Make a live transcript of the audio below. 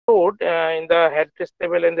stored in the headrest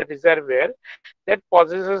level in the reservoir that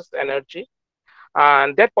possesses energy,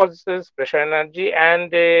 and that possesses pressure energy,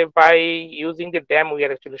 and by using the dam we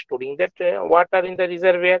are actually storing that water in the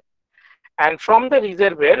reservoir, and from the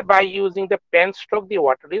reservoir by using the penstock the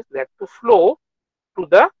water is led to flow to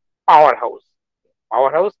the powerhouse.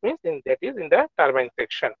 Powerhouse means that is in the turbine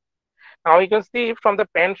section. Now you can see from the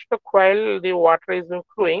penstock while the water is being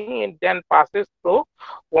flowing, it then passes through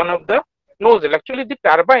one of the nozzle. Actually, the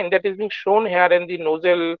turbine that is being shown here in the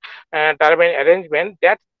nozzle turbine arrangement,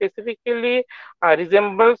 that specifically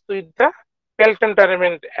resembles with the Pelton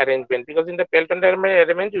turbine arrangement, because in the Pelton turbine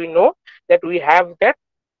arrangement we know that we have that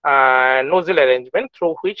nozzle arrangement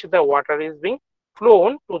through which the water is being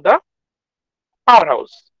flown to the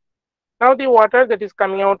powerhouse. Now the water that is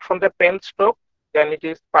coming out from the penstock, then it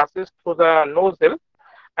is passes through the nozzle,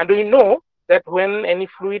 and we know that when any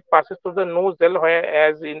fluid passes through the nozzle,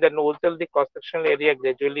 whereas in the nozzle the cross-sectional area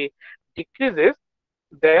gradually decreases,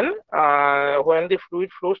 then when the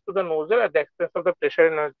fluid flows to the nozzle at the expense of the pressure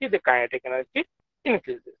energy, the kinetic energy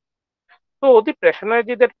increases. So the pressure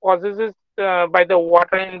energy that causes by the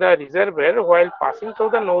water in the reservoir while passing through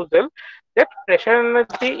the nozzle, that pressure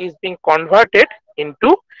energy is being converted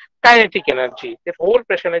into kinetic energy. That whole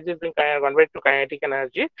pressure energy is being converted to kinetic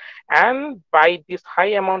energy, and by this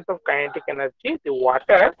high amount of kinetic energy, the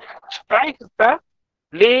water strikes the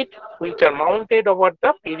blade which are mounted over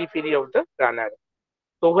the periphery of the runner.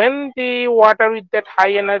 So when the water with that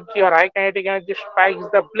high energy or high kinetic energy strikes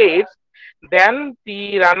the blades, then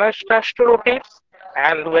the runner starts to rotate.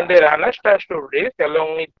 And when the runner starts to rotate,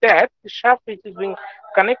 along with that, the shaft which is being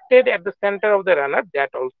connected at the center of the runner,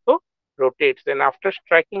 that also rotates. And after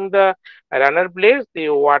striking the runner blades, the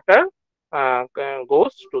water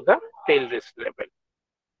goes to the tail rest level.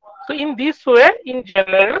 So in this way, in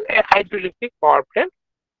general, a hydroelectric power plant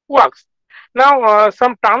works. Now,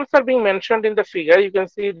 some terms are being mentioned in the figure. You can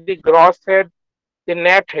see the gross head, the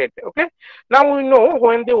net head. Okay. Now we know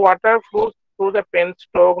when the water flows through the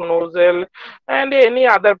penstock, nozzle, and any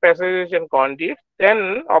other passage and conduit,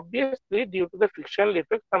 then obviously due to the frictional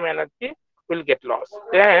effect, some energy will get lost.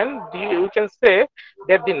 Then you can say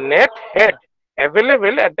that the net head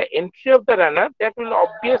available at the entry of the runner, that will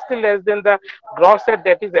obviously less than the gross head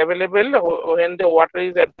that is available when the water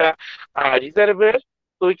is at the reservoir.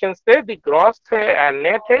 So we can say the gross head and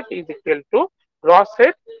net head is equal to gross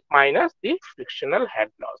head minus the frictional head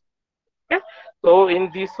loss. Okay. So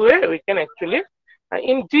in this way, we can actually,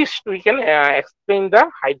 in this, we can explain the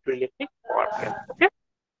hydroelectric power plant. Okay.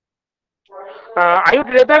 I would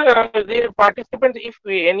rather the participants, if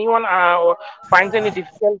anyone finds any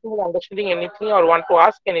difficulty in understanding anything or want to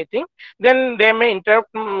ask anything, then they may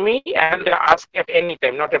interrupt me and ask at any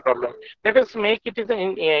time, not a problem. Let us make it is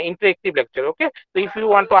an interactive lecture, okay? So if you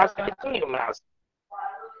want to ask anything, you may ask.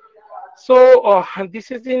 So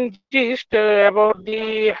this is in gist about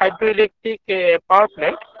the hydroelectric power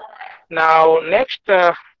plant. Now next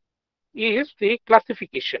is the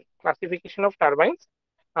classification of turbines.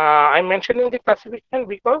 I'm mentioning the classification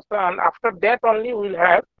because after that only we'll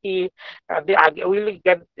have we'll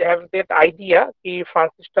get have that idea the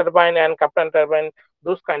Francis turbine and Kaplan turbine,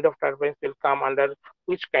 those kind of turbines will come under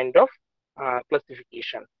which kind of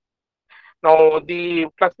classification. Now, the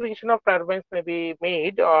classification of turbines may be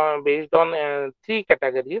made based on three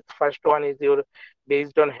categories. First one is your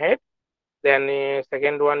based on head, then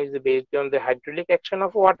second one is based on the hydraulic action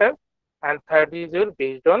of water, and third is your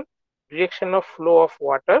based on direction of flow of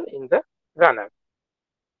water in the runner.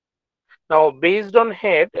 Now, based on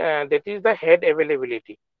head, that is the head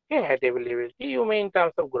availability. Okay, head availability, you may in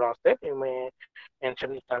terms of gross head, you may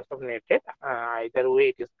mention in terms of net head. Either way,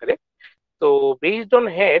 it is correct. So based on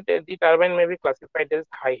head, the turbine may be classified as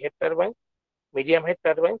high head turbines, medium head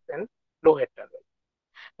turbines, and low head turbines.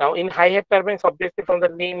 Now, in high head turbines, obviously from the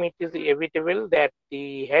name, it is inevitable that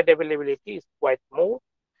the head availability is quite more,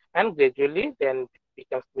 and gradually then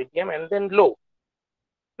becomes medium and then low.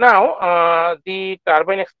 Now, the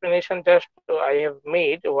turbine explanation just I have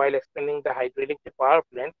made while explaining the hydroelectric power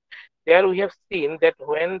plant, there we have seen that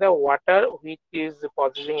when the water which is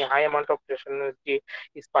possessing a high amount of pressure energy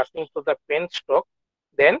is passing through the penstock,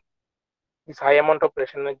 then this high amount of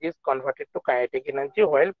pressure energy is converted to kinetic energy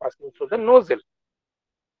while passing through the nozzle.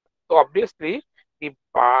 So obviously, the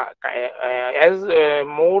as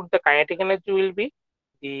more the kinetic energy will be,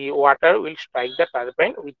 the water will strike the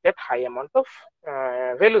turbine with that high amount of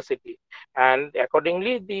velocity, and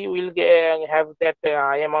accordingly, the will have that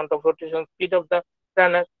high amount of rotation speed of the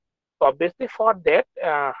runner. So obviously, for that,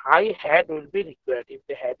 high head will be required. If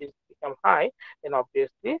the head is become high, then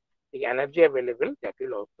obviously the energy available that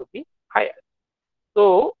will also be higher.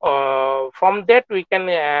 So from that we can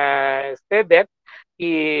say that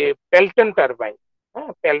the Pelton turbine,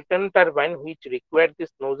 Pelton turbine which required this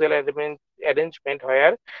nozzle arrangement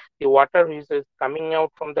where the water which is coming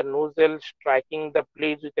out from the nozzle striking the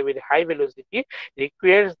blades with a very high velocity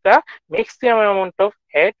requires the maximum amount of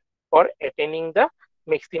head for attaining the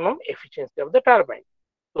maximum efficiency of the turbine.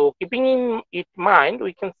 So keeping in it mind,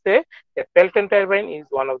 we can say that Pelton turbine is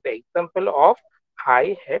one of the example of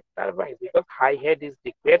high head turbine because high head is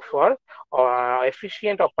required for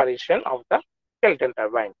efficient operation of the Pelton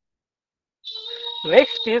turbine.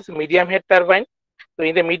 Next is medium head turbine. So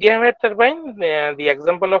in the medium head turbine, the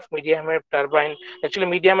example of medium head turbine, actually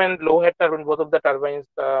medium and low head turbine, both of the turbines,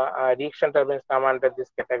 reaction turbines come under this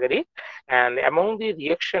category. And among the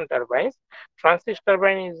reaction turbines, Francis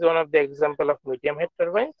turbine is one of the example of medium head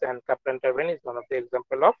turbines, and Kaplan turbine is one of the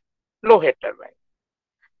example of low head turbine.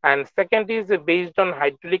 And second is based on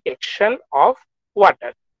hydraulic action of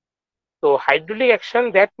water. So hydraulic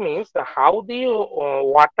action, that means how the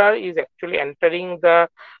water is actually entering the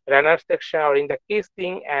runner section or in the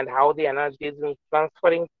casing and how the energy is being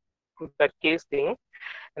transferring from the casing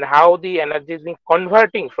and how the energy is being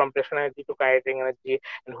converting from pressure energy to kinetic energy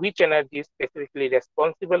and which energy is specifically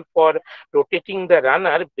responsible for rotating the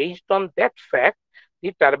runner. Based on that fact,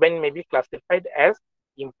 the turbine may be classified as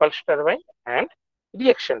impulse turbine and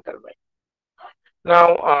reaction turbine.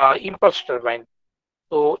 Now, impulse turbine.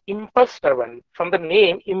 So impulse turbine, from the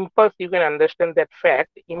name impulse, you can understand that fact.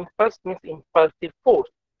 Impulse means impulsive force.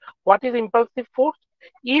 What is impulsive force?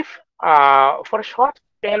 If for a short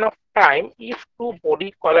span of time, if two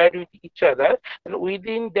bodies collide with each other, and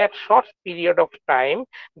within that short period of time,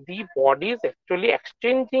 the bodies actually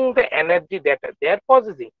exchanging the energy that they are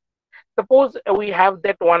possessing. Suppose we have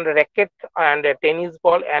that one racket and a tennis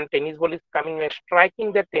ball, and tennis ball is coming and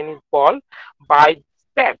striking the tennis ball by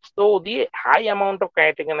that. So the high amount of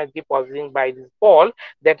kinetic energy possessing by this ball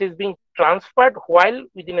that is being transferred while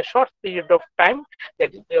within a short period of time,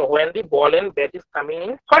 that is when the ball and bat is coming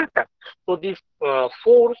in contact. So this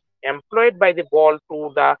force employed by the ball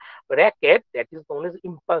to the racket, that is known as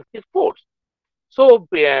impulsive force. So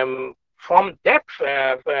from that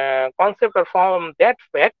concept or from that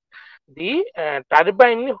fact, the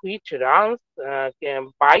turbine which runs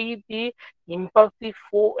by the impulsive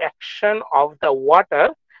flow action of the water,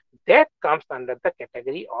 that comes under the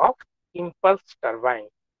category of impulse turbine.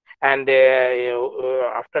 And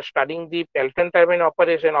after studying the Pelton turbine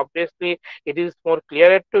operation, obviously it is more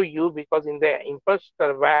clearer to you because in the impulse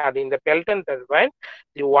turbine, in the Pelton turbine,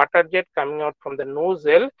 the water jet coming out from the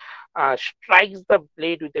nozzle strikes the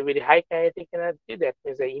blade with a very high kinetic energy. That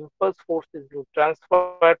means the impulse force is being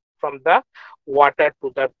transferred from the water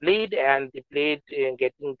to the blade, and the blade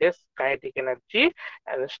getting this kinetic energy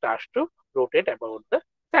and starts to rotate about the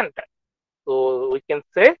center. So we can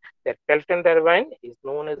say that Pelton turbine is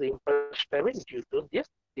known as impulse turbine due to this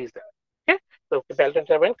reason. Okay, so Pelton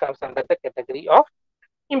turbine comes under the category of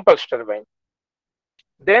impulse turbine.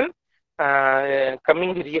 Then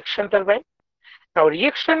coming reaction turbine. Now,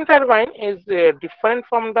 reaction turbine is different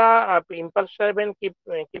from the impulse turbine,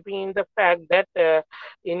 keeping in the fact that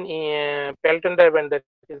in Pelton turbine, that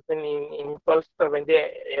is in impulse turbine, the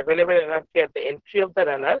available energy at the entry of the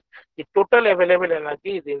runner, the total available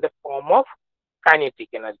energy is in the form of kinetic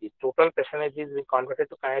energy. Total pressure energy is being converted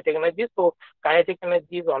to kinetic energy. So, kinetic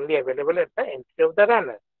energy is only available at the entry of the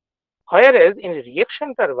runner. Whereas in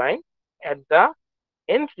reaction turbine, at the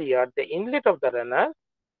entry or the inlet of the runner,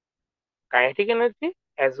 kinetic energy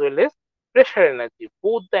as well as pressure energy.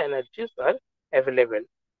 Both the energies are available.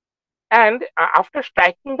 And after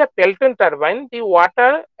striking the Pelton turbine, the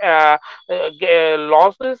water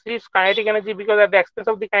loses its kinetic energy because at the expense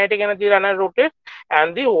of the kinetic energy runner rotates,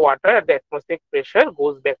 and the water at the atmospheric pressure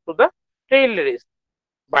goes back to the tail race.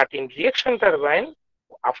 But in reaction turbine,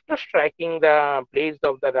 after striking the blades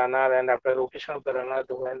of the runner and after rotation of the runner,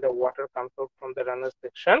 when the water comes out from the runner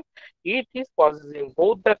section, it is possessing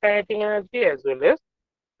both the kinetic energy as well as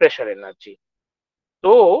pressure energy.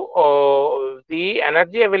 So the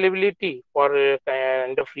energy availability for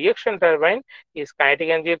kind of reaction turbine is kinetic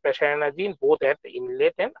energy and pressure energy in both at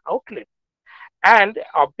inlet and outlet. And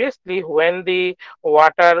obviously, when the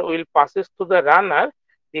water will passes through the runner,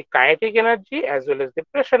 the kinetic energy as well as the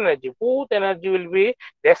pressure energy, both energy will be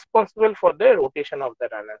responsible for the rotation of the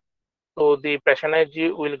runner. So the pressure energy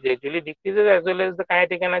will gradually decrease as well as the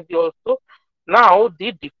kinetic energy also. Now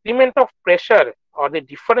the decrement of pressure or the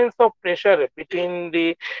difference of pressure between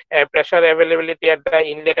the pressure availability at the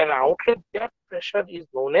inlet and outlet, that pressure is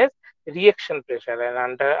known as reaction pressure. And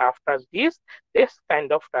under after this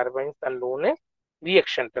kind of turbines are known as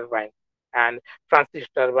reaction turbine. and Francis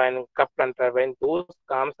turbine, Kaplan turbine, those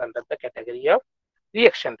comes under the category of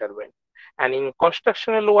reaction turbine. And in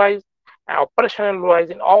constructional wise, operational wise,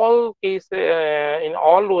 in all cases, in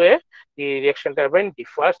all way, the reaction turbine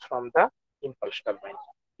differs from the impulse turbine.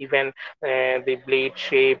 Even the blade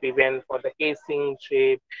shape, even for the casing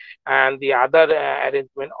shape, and the other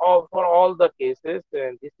arrangement, all for all the cases,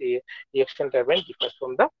 this reaction turbine differs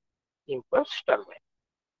from the impulse turbine.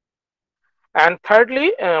 And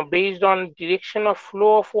thirdly, based on direction of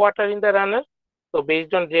flow of water in the runner. So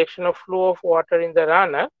based on direction of flow of water in the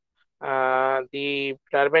runner, the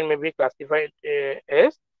turbine may be classified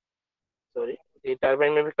as sorry, the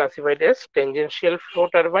turbine may be classified as tangential flow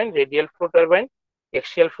turbine, radial flow turbine,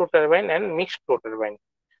 axial flow turbine, and mixed flow turbine.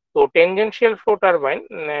 So tangential flow turbine,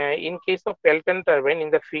 in case of Pelton turbine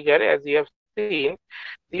in the figure, as you have seen,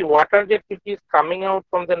 the water jet which is coming out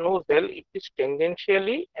from the nozzle, it is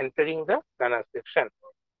tangentially entering the runner section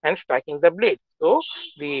and striking the blade. So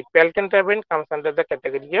the Pelton turbine comes under the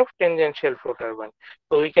category of tangential flow turbine.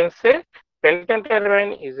 So we can say Pelton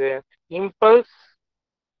turbine is impulse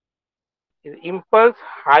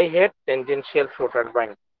high head tangential flow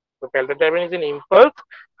turbine. So Pelton turbine is an impulse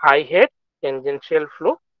high head tangential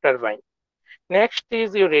flow turbine. Next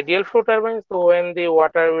is your radial flow turbine. So when the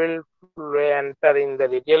water will enter in the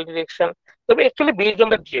radial direction, so actually based on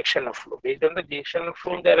the direction of flow, based on the direction of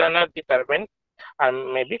flow in the runner, the turbine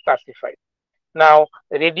may be classified. Now,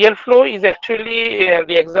 radial flow is actually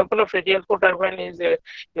the example of radial flow turbine is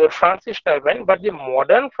your Francis turbine, but the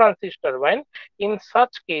modern Francis turbine, in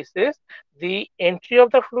such cases, the entry of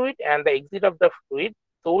the fluid and the exit of the fluid,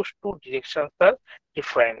 those two directions are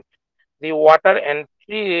different. The water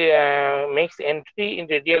entry makes entry in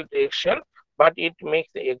radial direction, but it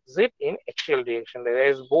makes the exit in axial direction.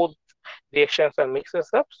 Whereas both directions are mixes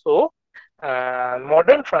up, so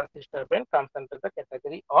modern Francis turbine comes under the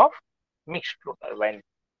category of mixed flow turbine.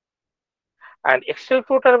 And axial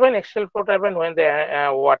flow turbine when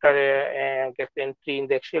the water gets entry in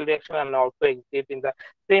the axial direction and also exit in the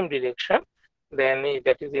same direction, then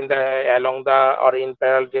that is in the along the or in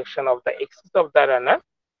parallel direction of the axis of the runner,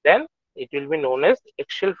 then it will be known as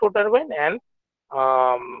axial flow turbine, and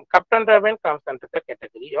Kaplan turbine comes under the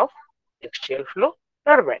category of axial flow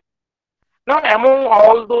turbine. Now, among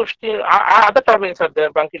all those other turbines are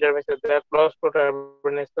there, Bunky turbines are there, closed flow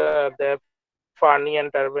turbines are there,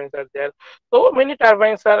 Farnian turbines are there. So many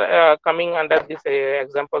turbines are coming under these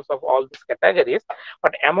examples of all these categories.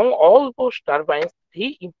 But among all those turbines,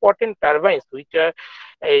 the important turbines which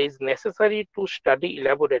is necessary to study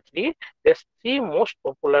elaborately, the three most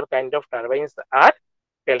popular kind of turbines are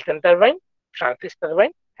Pelton turbine, Francis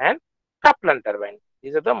turbine, and Kaplan turbine.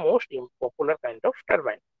 These are the most popular kind of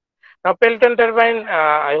turbine. Now, Pelton turbine,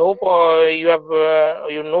 I hope you have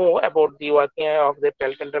you know about the working of the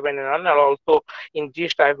Pelton turbine, and also in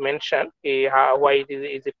gist I have mentioned why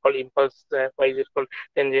is it called impulse, why is it called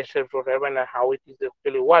tangential flow turbine, and how it is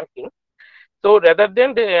actually working. So rather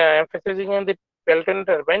than emphasizing on the Pelton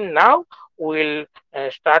turbine, now we will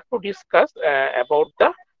start to discuss about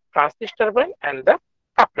the Francis turbine and the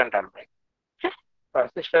Kaplan turbine. Okay,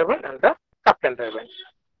 Francis turbine and the Kaplan turbine.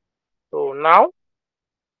 So now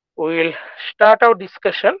we will start our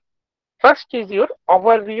discussion. First is your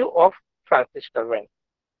overview of Francis turbine.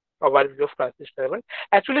 Overview of Francis turbine.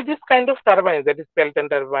 Actually, this kind of turbine, that is Pelton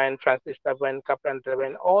turbine, Francis turbine, Kaplan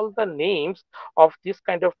turbine, all the names of this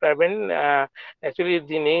kind of turbine, actually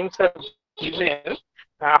the names are given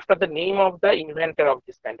after the name of the inventor of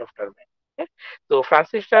this kind of turbine. Okay? So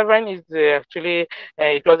Francis turbine is actually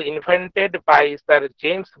it was invented by Sir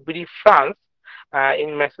James B. France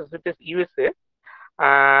in Massachusetts, USA.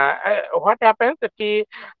 What happens that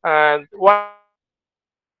one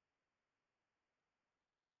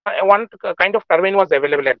kind of turbine was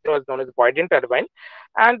available at was known as Boyden turbine,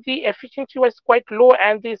 and the efficiency was quite low,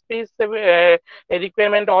 and the space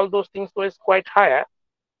requirement, all those things was quite higher.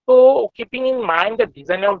 So, keeping in mind the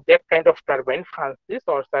design of that kind of turbine, Francis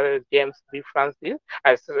or Sir James B. Francis,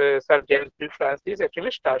 as Sir James B. Francis actually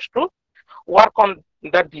starts to work on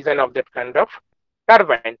the design of that kind of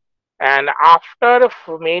turbine. And after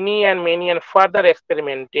many and many and further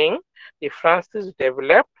experimenting, the Francis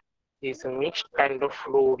developed this mixed kind of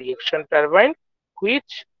flow reaction turbine,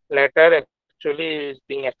 which later actually is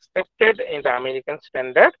being accepted in the American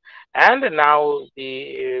standard. And now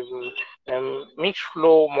the mixed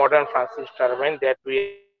flow modern Francis turbine that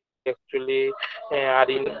we actually are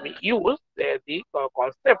in use, the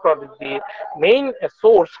concept or the main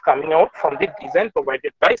source coming out from the design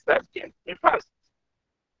provided by Sir James B. Francis.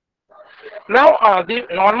 Now, the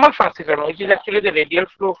normal Francis turbine, which is actually the radial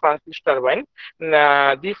flow Francis turbine,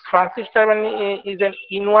 this Francis turbine is an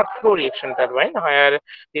inward flow reaction turbine where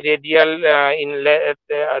the radial inlet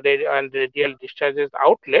and radial discharges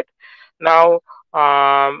outlet. Now,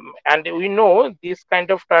 and we know these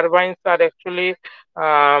kind of turbines are actually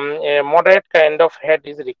a moderate kind of head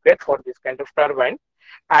is required for this kind of turbine.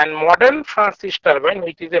 And modern Francis turbine,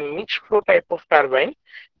 which is a mixed flow type of turbine,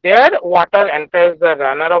 there water enters the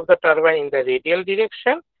runner of the turbine in the radial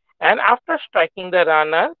direction, and after striking the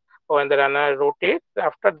runner, when the runner rotates,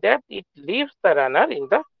 after that it leaves the runner in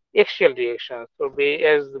the axial direction. So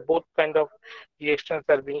as both kind of directions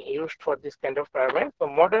are being used for this kind of turbine, so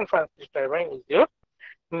modern Francis turbine is your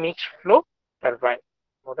mixed flow turbine.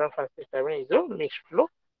 Modern Francis turbine is your mixed flow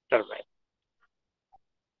turbine.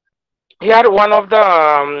 Here, one of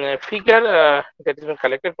the figure that has been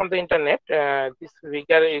collected from the internet. This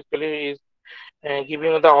figure actually is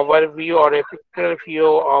giving the overview or a picture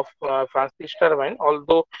view of Francis turbine.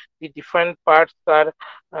 Although the different parts are,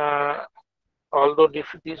 uh,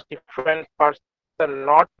 these different parts are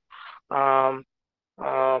not um,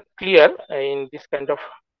 clear in this kind of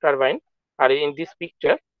turbine or in this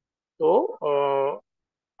picture. So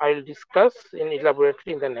I will discuss in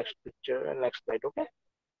elaborately in the next picture, next slide. Okay.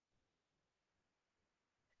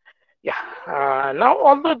 Yeah. Now,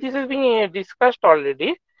 although this is being discussed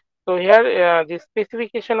already, so here the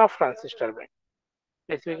specification of Francis turbine.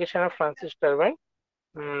 Specification of Francis turbine.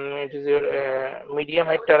 It is your medium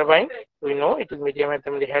height turbine. We know it is medium height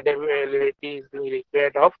turbine. The head availability is being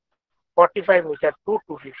required of 45 meter to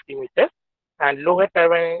 250 meter. And low height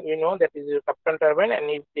turbine, you know, that is your Kaplan turbine. And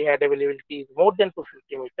if the head availability is more than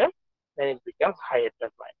 250 meter, then it becomes higher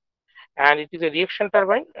turbine. And it is a reaction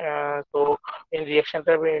turbine. So in reaction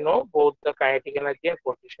turbine, you know, both the kinetic energy and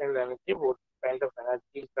potential energy, both kind of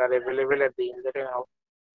energies are available at the inlet and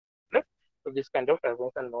outlet. So this kind of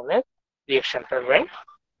turbines are known as reaction turbine.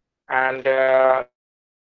 And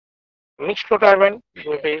mixed flow turbine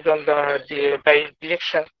based on the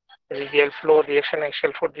direction, radial flow direction,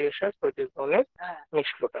 axial flow direction. So it is known as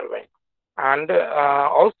mixed flow turbine. And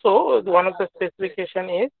also one of the specification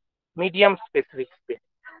is medium specific speed.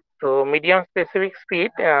 So medium specific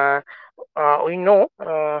speed, we know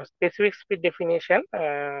specific speed definition.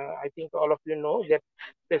 I think all of you know that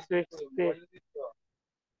specific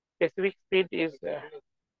speed is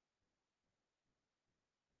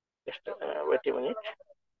just wait a minute.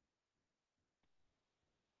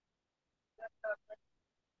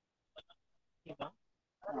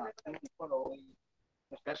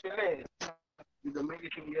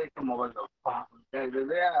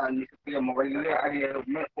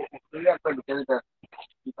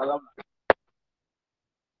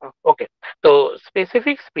 Okay. So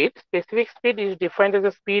specific speed is defined as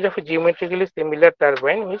the speed of a geometrically similar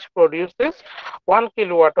turbine which produces 1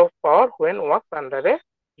 kilowatt of power when works under a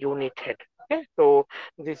unit head. Okay. So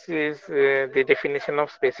this is the definition of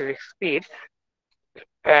specific speed,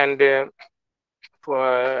 and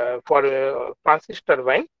for Francis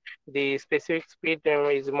turbine, the specific speed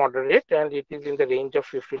is moderate and it is in the range of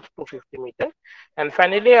 50 to 50 meter. And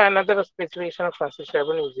finally, another specification of Francis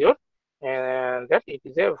turbine is your that it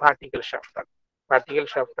is a vertical shaft turbine. Vertical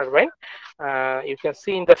shaft turbine. You can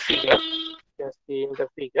see in the figure. You can see in the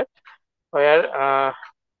figure where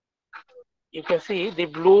you can see the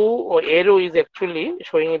blue arrow is actually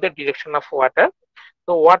showing the direction of water.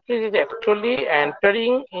 So water is actually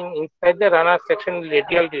entering inside the runner section in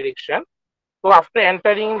radial direction. So after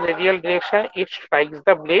entering radial direction, it strikes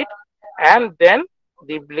the blade, and then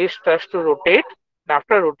the blade starts to rotate. And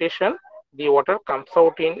after rotation, the water comes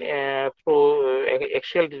out in through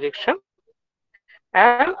axial direction,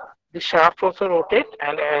 and the shaft also rotates.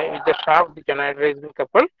 And with the shaft, the generator is being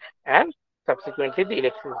coupled, and subsequently the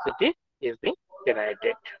electricity is being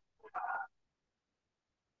generated.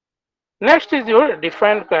 Next is your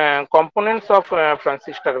different components of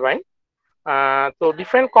Francis turbine. So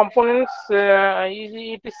different components,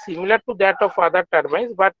 it is similar to that of other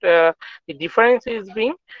turbines, but the difference is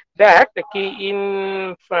being that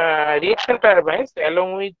in reaction turbines,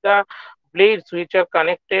 along with the blades which are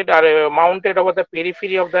connected or mounted over the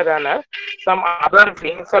periphery of the runner, some other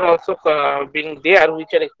vanes are also being there,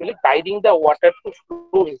 which are actually guiding the water to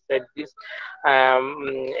flow inside this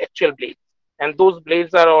actual blade. And those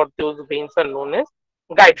blades are, or those vanes are known as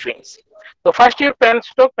guide vanes. So first your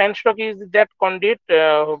penstock. Penstock is that conduit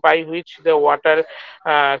by which the water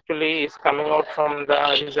actually is coming out from the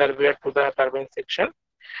reservoir to the turbine section.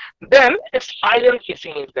 Then a spiral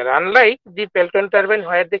casing is there. Unlike the Pelton turbine,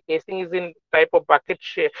 where the casing is in type of bucket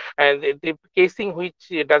shape, and the casing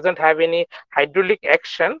which doesn't have any hydraulic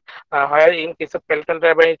action, where in case of Pelton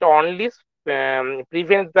turbine it only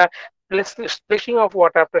prevents the splashing of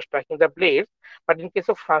water after striking the blades. But in case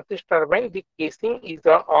of Francis turbine, the casing is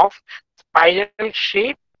of spiral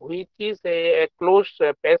shape, which is a closed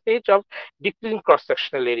passage of decreasing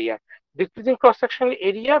cross-sectional area. Decreasing cross-sectional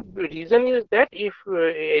area, reason is that if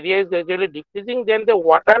area is gradually decreasing, then the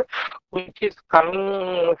water which is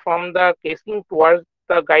coming from the casing towards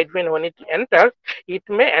the guide vane when it enters, it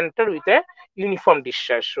may enter with a uniform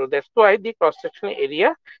discharge. So that's why the cross-sectional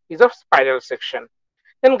area is of spiral section.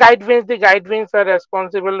 Then the guide vanes are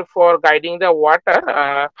responsible for guiding the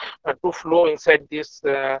water to flow inside this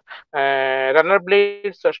runner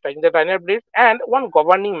blades or striking the runner blades, and one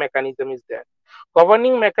governing mechanism is there.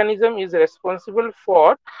 Governing mechanism is responsible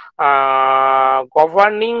for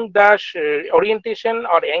governing the orientation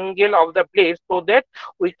or angle of the blade so that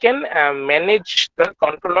we can manage the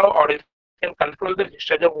control or we can control the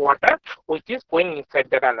discharge of water which is going inside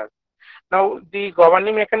the runner. Now, the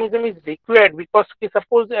governing mechanism is required because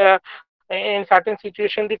suppose in certain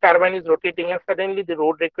situation the turbine is rotating and suddenly the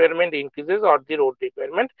road requirement increases or the road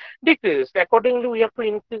requirement decreases. Accordingly, we have to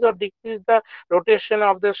increase or decrease the rotation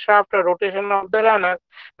of the shaft or rotation of the runner.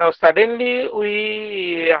 Now, suddenly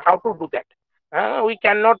we how to do that? We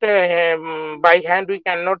cannot by hand. We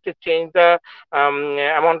cannot change the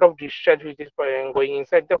amount of discharge which is going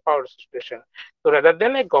inside the power station. So rather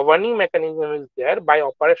than a governing mechanism is there, by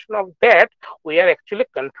operation of that, we are actually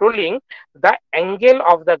controlling the angle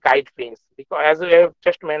of the guide vanes. Because as we have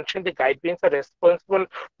just mentioned, the guide vanes are responsible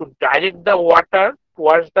to direct the water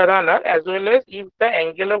towards the runner, as well as if the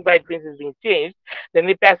angle of guide vanes is being changed, then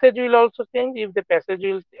the passage will also change. If the passage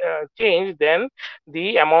will change, then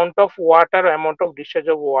the amount of water, amount of discharge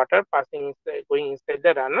of water passing inside, going inside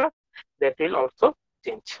the runner, that will also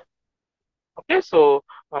change. Okay, so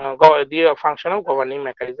the function of governing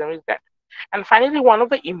mechanism is that. And finally, one of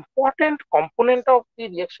the important component of the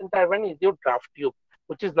reaction turbine is your draft tube,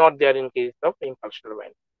 which is not there in case of impulse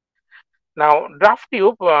turbine. Now, draft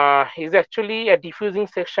tube is actually a diffusing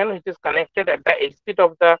section which is connected at the exit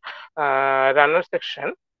of the runner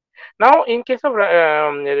section. Now, in case of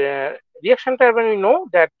reaction turbine, we know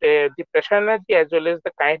that the pressure energy as well as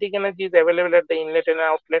the kinetic energy is available at the inlet and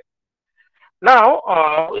outlet. Now,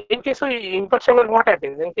 in case of impulse turbine, what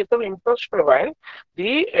happens? In case of impulse turbine,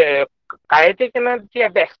 the kinetic energy,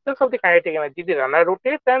 at the expense of the kinetic energy, the runner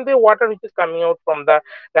rotates and the water which is coming out from the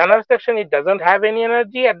runner section, it doesn't have any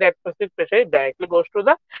energy at the atmospheric pressure, it directly goes to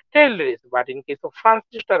the tail race. But in case of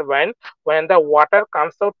Francis turbine, when the water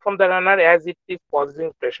comes out from the runner as it is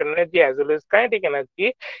possessing pressure energy as well as kinetic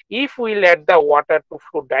energy, if we let the water to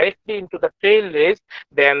flow directly into the tail race,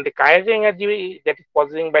 then the kinetic energy that is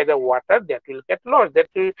possessing by the water that will get lost. That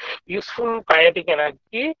useful kinetic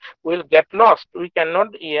energy will get lost. We cannot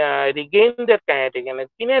regain that kinetic energy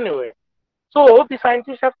in any way. So the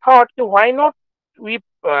scientists have thought, why not we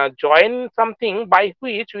join something by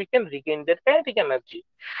which we can regain that kinetic energy.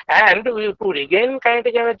 And to regain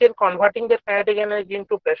kinetic energy and converting that kinetic energy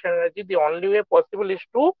into pressure energy, the only way possible is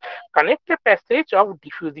to connect a passage of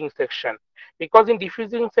diffusing section. Because in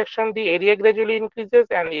diffusing section, the area gradually increases,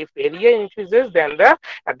 and if area increases, then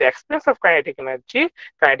at the expense of kinetic energy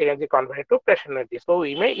converted to pressure energy. So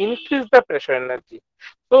we may increase the pressure energy.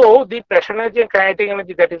 So the pressure energy and kinetic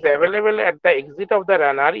energy that is available at the exit of the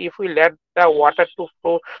runner, if we let the water to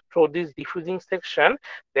flow through this diffusing section,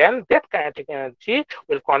 then that kinetic energy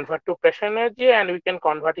will convert to pressure energy and we can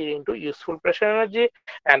convert it into useful pressure energy.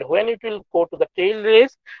 And when it will go to the tail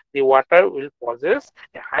race, the water will possess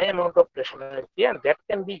a high amount of pressure energy and that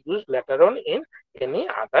can be used later on in any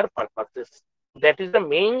other purposes. That is the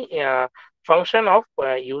main function of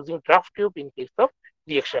using draft tube in case of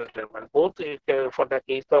reaction turbine, both for the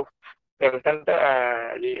case of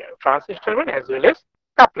Francis turbine as well as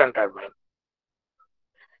Kaplan turbine.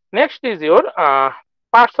 Next is your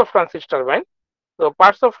parts of Francis turbine. So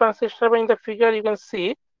parts of Francis turbine in the figure you can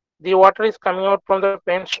see the water is coming out from the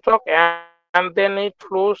penstock and then it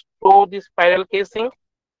flows through the spiral casing.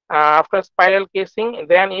 After spiral casing,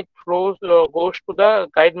 then it flows goes to the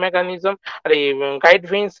guide mechanism, guide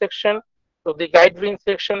vane section. So the guide vane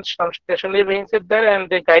section, some stationary vanes are there, and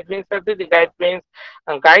the guide vanes are there. The guide vanes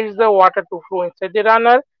guides the water to flow inside the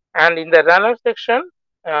runner, and in the runner section,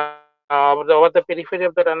 over the periphery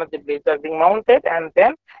of the runner, the blades are being mounted, and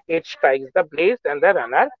then it strikes the blades, and the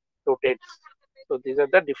runner rotates. So these are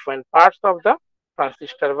the different parts of the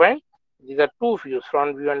Francis turbine. These are two views,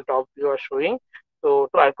 front view and top view are showing. So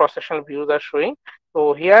cross-sectional views are showing.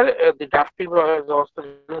 So here the draft tube is also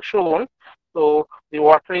being shown. So the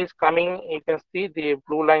water is coming, you can see the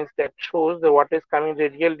blue lines that shows the water is coming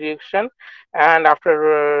radial direction, and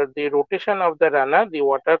after the rotation of the runner, the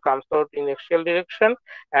water comes out in axial direction,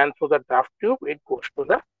 and through the draft tube, it goes to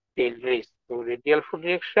the tail race. So radial flow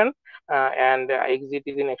direction and exit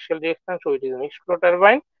is in axial direction, so it is mixed flow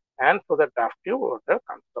turbine, and through the draft tube, water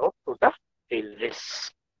comes out to the tail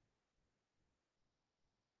race.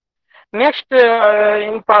 Next,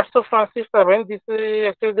 in parts of Francis turbine, this is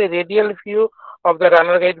actually the radial view of the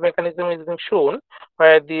runner guide mechanism is being shown,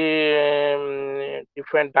 where the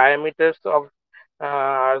different diameters of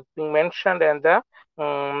are being mentioned, and the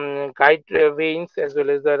guide vanes as well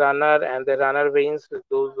as the runner and the runner vanes,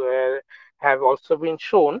 those have also been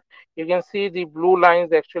shown. You can see the blue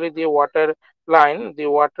lines, actually the water line, the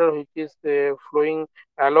water which is flowing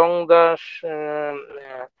along the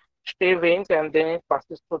stay veins, and then it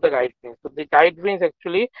passes through the guide veins. So the guide veins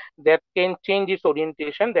actually that can change its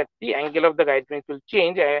orientation, that the angle of the guide veins will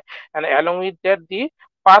change, and along with that the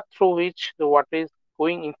path through which the water is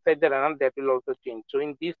going inside the runner, that will also change. So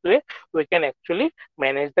in this way we can actually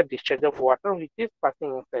manage the discharge of water which is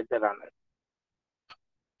passing inside the runner.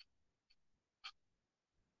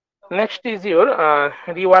 Next is your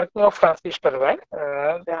reworking of Francis turbine.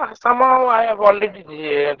 Somehow I have already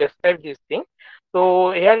described this thing.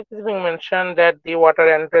 So here it is being mentioned that the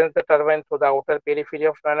water enters the turbine through the outer periphery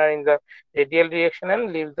of runner in the radial direction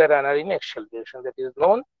and leaves the runner in axial direction. That is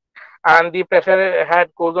known. And the pressure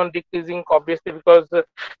had goes on decreasing, obviously, because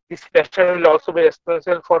this pressure will also be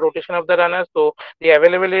responsible for rotation of the runner. So the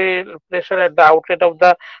available pressure at the outlet of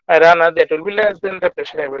the runner, that will be less than the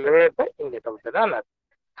pressure available at the inlet of the runner,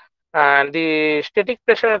 and the static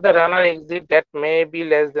pressure at the runner exit, that may be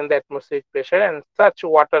less than the atmospheric pressure, and such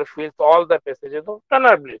water fills all the passages of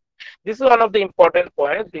runner blade. This is one of the important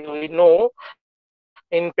points. We know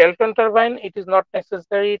in Pelton turbine it is not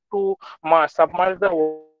necessary to submerge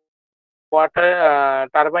the water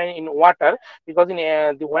turbine in water, because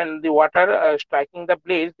when the water striking the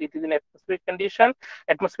blades, it is in atmospheric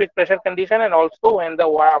atmospheric pressure condition, and also when the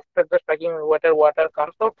after the striking water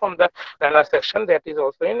comes out from the runner section, that is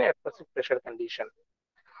also in atmospheric pressure condition.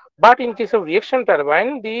 But in case of reaction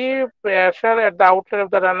turbine, the pressure at the outlet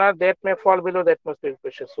of the runner, that may fall below the atmospheric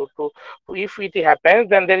pressure. So if it happens,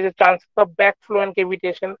 then there is a chance of backflow and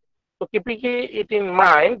cavitation. So keeping it in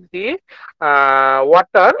mind, the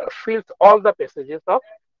water fills all the passages of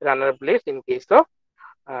runner blades in case of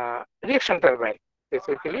reaction turbine,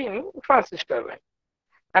 specifically in Francis turbine.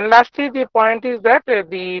 And lastly, the point is that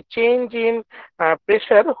the change in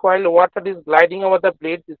pressure while water is gliding over the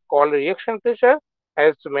blades is called reaction pressure,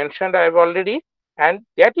 as mentioned I have already, and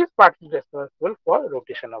that is partly responsible for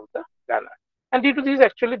rotation of the runner. And due to this,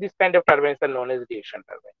 actually, this kind of turbines are known as reaction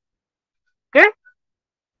turbines. Okay.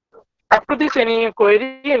 Up to this, any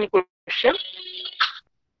query, any question?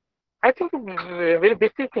 I think very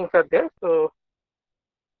basic things are there. So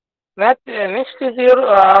next is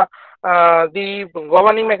your the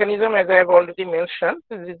governing mechanism, as I have already mentioned.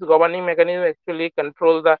 This governing mechanism actually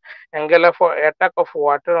controls the angle of attack of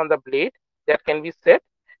water on the blade that can be set,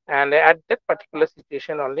 and at that particular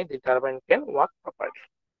situation only the turbine can work properly.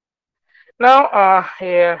 Now,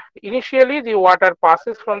 initially the water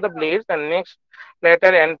passes from the blades and next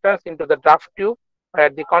later enters into the draft tube, where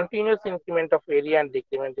the continuous increment of area and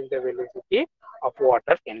decrement in the velocity of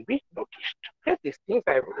water can be noticed. Okay, these things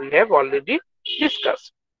we have already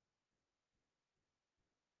discussed.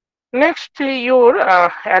 Next, your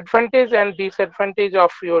advantage and disadvantage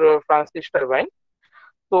of your Francis turbine.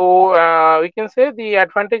 So we can say the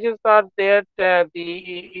advantages are that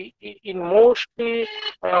in mostly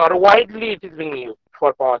or widely it is being used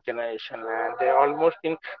for power generation, and almost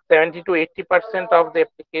in 70 to 80% of the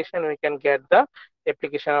application we can get the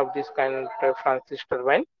application of this kind of Francis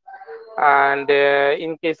turbine. And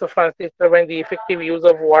in case of Francis turbine, the effective use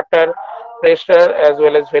of water, pressure as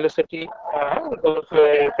well as velocity, those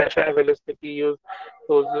pressure and velocity use,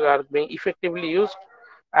 those are being effectively used,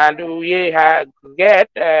 and we get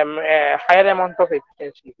a higher amount of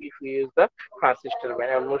efficiency if we use the Francis turbine,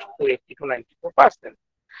 almost to 80 to 92%.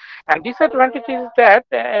 And disadvantage is that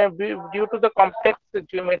due to the complex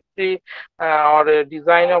geometry or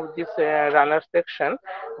design of this runner section,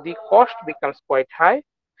 the cost becomes quite high,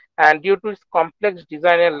 and due to its complex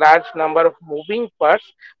design and large number of moving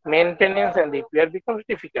parts, maintenance and repair becomes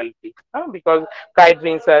difficulty. Because guide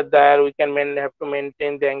vanes are there, we can have to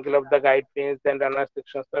maintain the angle of the guide vanes, then runner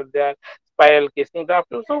sections are there, spiral casing draft.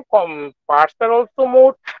 So parts are also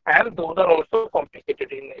more, and those are also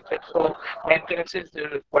complicated in nature. So maintenance is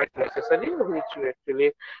quite necessary, which will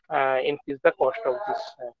actually increase the cost of this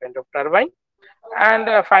kind of turbine.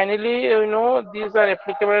 And finally, these are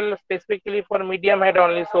applicable specifically for medium head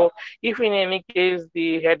only. So if in any case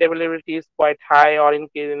the head availability is quite high, or in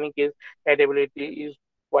case any case head availability is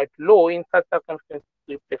quite low, in such circumstances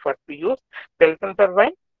we prefer to use Pelton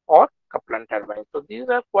turbine or Kaplan turbine. So these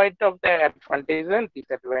are quite of the advantages and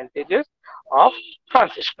disadvantages of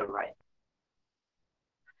Francis turbine.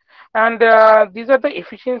 And these are the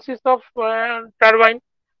efficiencies of turbine.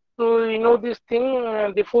 So this thing,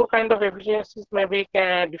 the four kind of efficiencies may be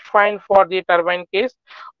defined for the turbine case.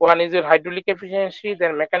 One is your hydraulic efficiency,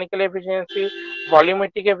 then mechanical efficiency,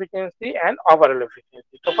 volumetric efficiency, and overall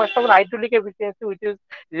efficiency. So first of all, hydraulic efficiency, which is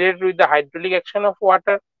related with the hydraulic action of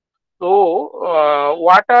water. So,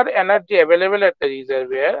 water energy available at the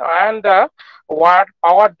reservoir and the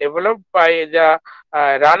power developed by the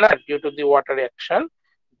runner due to the water action,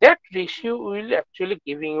 that ratio will actually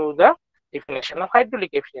giving you the definition of hydraulic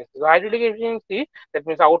efficiency. So, hydraulic efficiency, that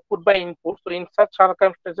means output by input. So, in such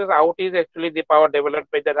circumstances, out is actually the power developed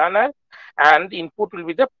by the runner, and input will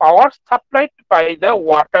be the power supplied by the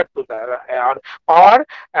water to the or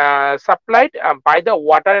power supplied by the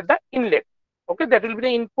water at the inlet. Okay, that will be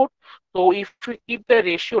the input. So if we keep the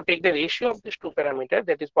ratio, take the ratio of these two parameters,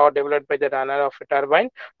 that is power developed by the runner of a turbine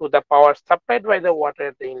to the power supplied by the water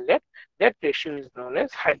at the inlet, that ratio is known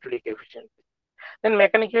as hydraulic efficiency. Then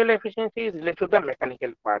mechanical efficiency is related to the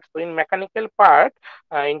mechanical part. So in mechanical part,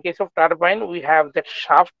 in case of turbine, we have that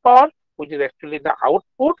shaft power, which is actually the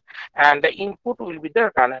output, and the input will be the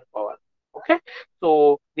runner power. Okay,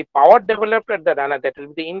 so the power developed at the runner, that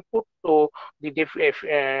will be the input. So the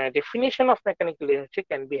definition of mechanical efficiency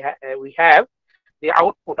can be we have the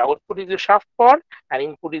output. Output is the shaft power, and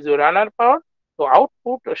input is the runner power. So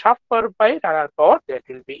output shaft power by runner power, that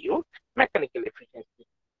will be your mechanical efficiency.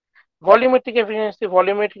 Volumetric efficiency is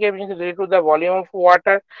related to the volume of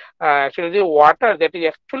water. Actually, the water that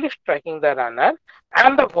is actually striking the runner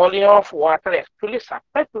and the volume of water actually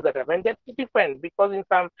supplied to the turbine, that is different, because in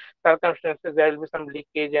some circumstances there will be some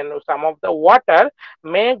leakage and some of the water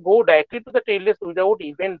may go directly to the tailors without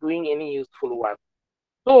even doing any useful work.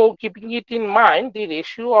 So, keeping it in mind, the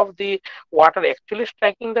ratio of the water actually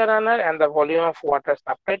striking the runner and the volume of water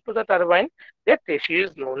supplied to the turbine, that ratio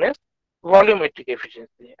is known as volumetric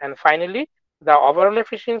efficiency. And finally, the overall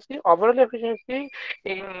efficiency. Overall efficiency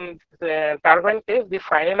in the turbine case, the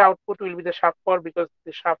final output will be the shaft power, because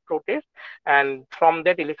the shaft rotates and from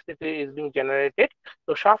that electricity is being generated.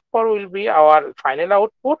 So, shaft power will be our final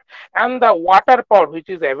output, and the water power, which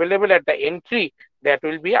is available at the entry, that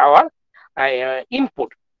will be our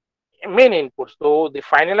input, main input. So the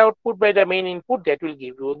final output by the main input, that will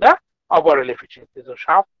give you the overall efficiency. So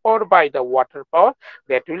shaft power by the water power,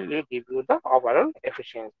 that will give you the overall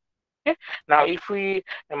efficiency. Okay. Now, if we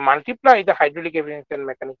multiply the hydraulic efficiency and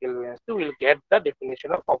mechanical efficiency, we will get the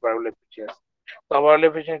definition of overall efficiency. So overall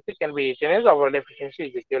efficiency can be written as overall efficiency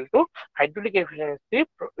is equal to hydraulic efficiency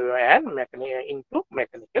and into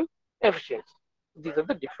mechanical efficiency. These are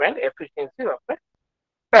the different efficiencies of a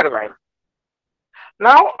turbine.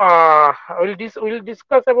 Now, we'll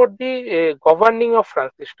discuss about the governing of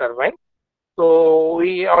Francis turbine. So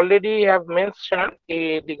we already have mentioned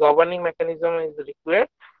the governing mechanism is required,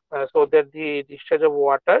 so that the discharge of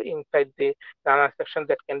water inside the runner section,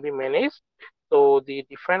 that can be managed. So the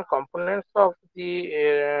different components of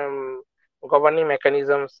the governing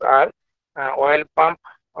mechanisms are oil pump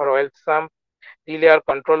or oil sump, relay or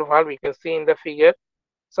control valve. We can see in the figure,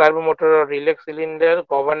 servo motor or relay cylinder,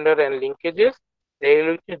 governor and linkages,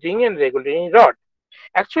 regulating ring and regulating rod.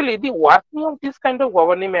 Actually, the working of this kind of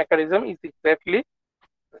governing mechanism is exactly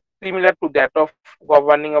similar to that of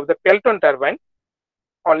governing of the Pelton turbine.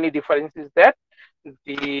 Only difference is that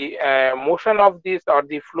the motion of this or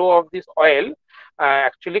the flow of this oil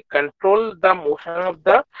actually control the motion of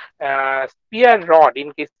the spear rod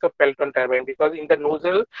in case of Pelton turbine, because in the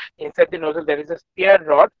nozzle, inside the nozzle, there is a spear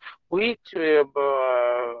rod which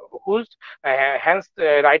whose hence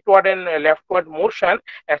rightward and leftward motion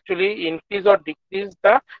actually increase or decrease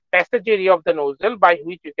the passage area of the nozzle, by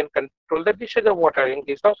which you can control the discharge of water in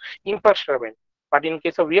case of impulse turbine. But in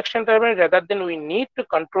case of reaction turbine, rather than we need to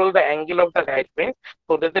control the angle of the guide vanes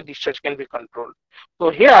so that the discharge can be controlled. So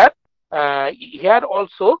here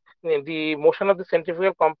also the motion of the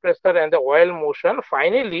centrifugal compressor and the oil motion.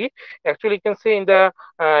 Finally, actually, you can say in the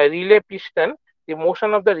relay piston, the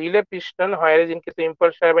motion of the relay piston, whereas in case of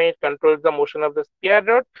impulse turbine, it controls the motion of the spear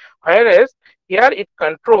rod, whereas here it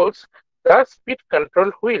controls the speed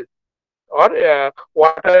control wheel or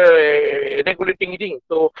water regulating ring.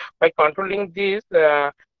 So by controlling this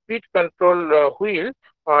speed control wheel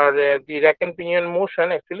or the rack and pinion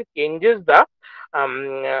motion actually changes the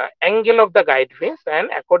angle of the guide vanes, and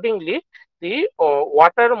accordingly the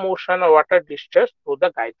water motion or water discharge through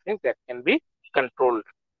the guide rings that can be controlled.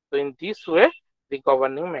 So in this way, the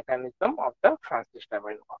governing mechanism of the Francis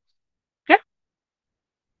turbine works. Okay.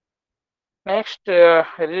 Next,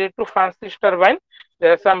 related to Francis turbine,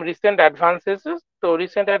 there are some recent advances. So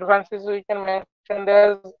recent advances we can mention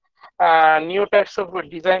as new types of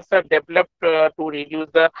designs are developed to reduce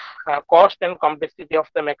the cost and complexity of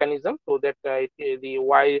the mechanism, so that the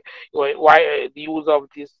why the use of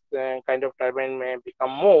this kind of turbine may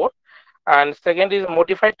become more. And second is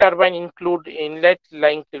modified turbine include inlet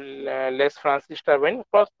like less Francis turbine,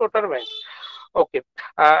 cross flow turbines. Okay.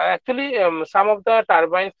 Actually, some of the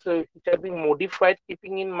turbines which are being modified,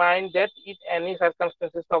 keeping in mind that in any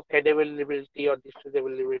circumstances of head availability or discharge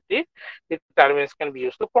availability, the turbines can be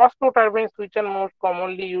used. So, cross flow turbines, which are most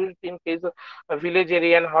commonly used in case of a village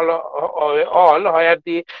area and all, where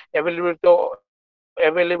the availability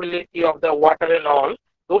of the water and all,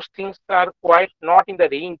 those things are quite not in the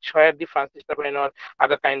range where the Francis turbine or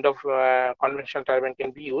other kind of conventional turbine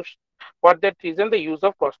can be used. For that reason, the use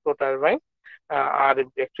of cross flow turbines are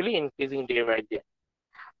actually increasing day by day.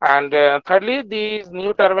 And thirdly, these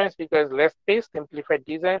new turbines because less space, simplified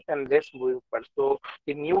designs, and less moving parts. So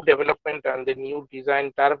the new development and the new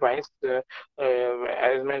design turbines,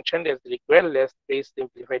 as mentioned, as require less space,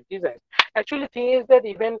 simplified designs. Actually, thing is that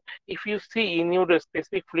even if you see in your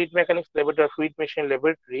specific fluid mechanics laboratory, fluid machine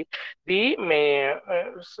laboratory, the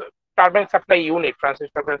turbine supply unit, Francis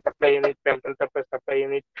turbine supply unit, Pelton turbine supply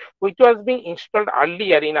unit, which was being installed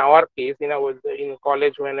earlier in our case, in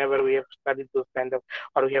college, whenever we have studied those kind of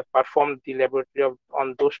or we have performed the laboratory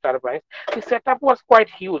on those turbines, the setup was quite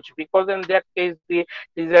huge because in that case the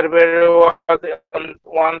reservoir was on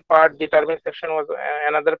one part, the turbine section was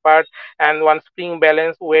another part, and one spring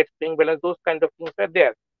balance, weight spring balance, those kind of things were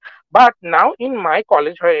there. But now in my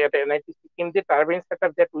college at NIT Sikkim, the turbine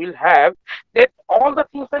setup that we'll have, that all the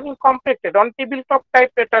things are being compacted on tabletop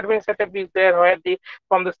type turbine setup is there where the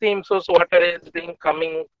from the same source water is being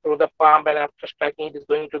coming through the pump and after striking it is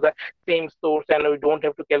going to the same source and we don't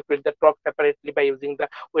have to calculate the torque separately by using the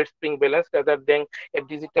weight spring balance rather than a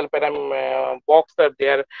digital box are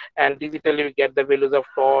there and digitally we get the values of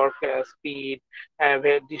torque, speed, and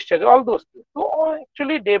discharge, all those things. So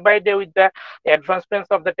actually day by day with the advancements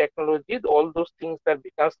of the technologies, all those things that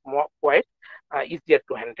becomes more quite easier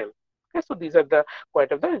to handle. Okay, so these are the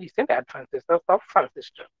quite of the recent advances of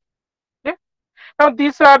Francis turbine. Okay. Now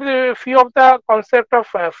these are a few of the concept of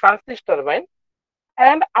Francis turbine,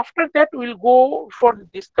 and after that we'll go for the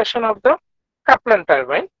discussion of the Kaplan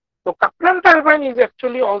turbine. So Kaplan turbine is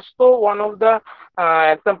actually also one of the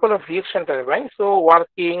example of reaction turbine. So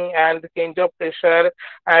working and change of pressure,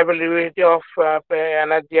 availability of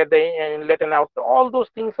energy at the inlet and outlet, all those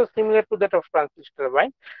things are similar to that of Francis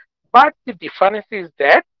turbine. But the difference is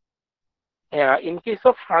that in case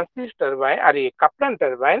of Francis turbine or a Kaplan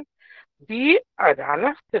turbine, the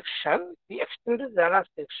runner section, the extended runner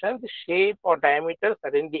section, the shape or diameter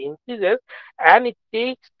suddenly increases and it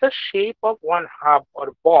takes the shape of one hub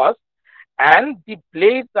or boss and the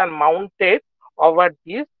blades are mounted over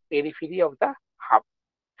this periphery of the hub.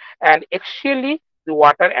 And axially, the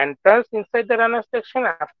water enters inside the runner section.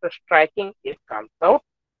 After striking, it comes out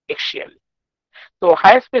axially. So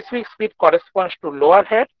higher specific speed corresponds to lower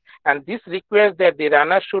head, and this requires that the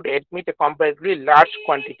runner should admit a comparatively large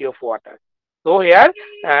quantity of water. So here,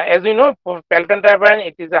 as you know, for Pelton turbine,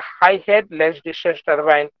 it is a high head, less discharge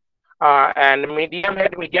turbine, and medium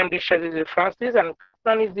head, medium discharge is Francis, and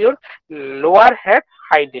Kaplan is your lower head,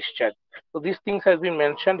 high discharge. So these things has been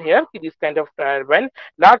mentioned here. This kind of turbine,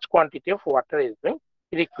 large quantity of water is being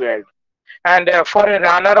required. And for a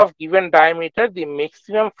runner of given diameter, the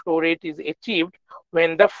maximum flow rate is achieved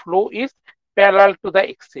when the flow is parallel to the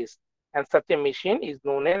axis. And such a machine is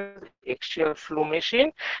known as axial flow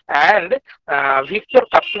machine. And Victor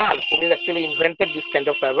Kaplan, who has actually invented this kind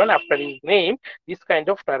of turbine after his name, this kind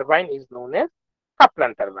of turbine is known as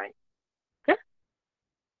Kaplan turbine. Okay?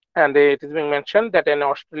 And it is being mentioned that an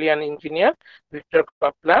Australian engineer, Victor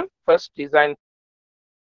Kaplan, first designed turbine for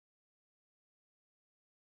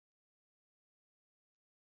Francis turbine in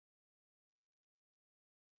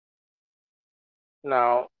 1916.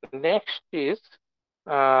 Now, next is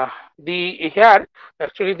the here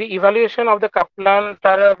actually the evaluation of the Kaplan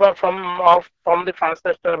turbine from the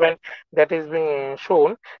Francis turbine that is being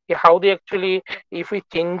shown. How they actually, if it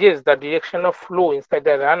changes the direction of flow inside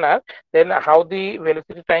the runner, then how the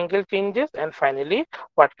velocity triangle changes, and finally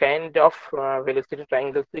what kind of velocity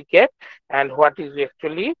triangles we get, and what is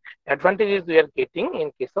actually advantages we are getting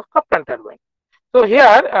in case of Kaplan turbine. So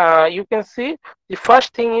here you can see the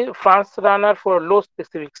first thing is France runner for low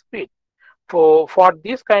specific speed. For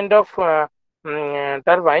this kind of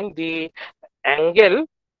turbine, the angle,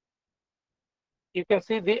 you can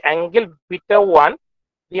see the angle beta 1,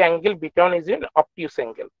 the angle beta 1 is an obtuse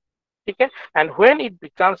angle. Okay, and when it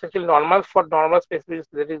becomes actually normal for normal specifics,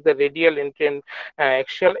 that is the radial entry and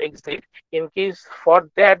axial exit, in case for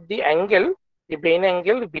that the angle, the main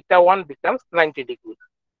angle beta 1 becomes 90 degrees.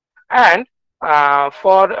 And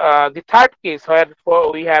for the third case, where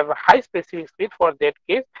for we have high specific speed, for that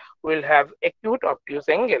case we'll have acute obtuse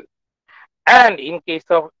angle. And in case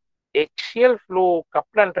of axial flow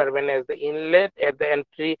coupler turbine, as the inlet at the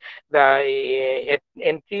entry, the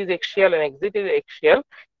entry is axial and exit is axial.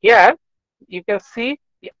 Here you can see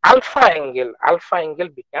the alpha angle. Alpha angle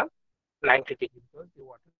becomes 90 degrees because the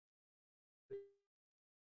water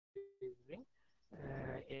is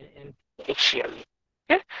being axially.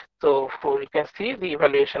 Okay, so we can see the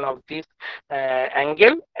evaluation of this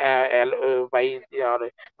angle by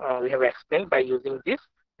we have explained by using this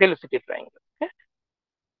velocity triangle. Okay,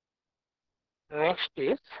 next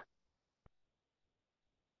is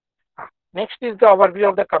next is the overview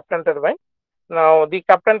of the Kaplan turbine. Now, the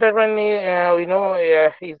Kaplan turbine,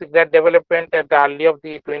 is that development at the early of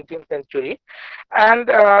the 20th century, and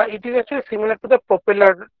it is actually similar to the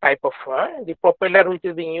propeller type of the propeller which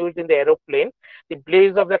is being used in the aeroplane. The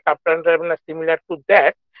blades of the Kaplan turbine are similar to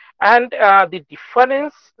that, and the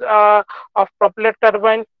difference of propeller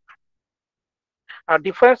turbine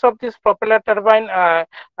difference of this propeller turbine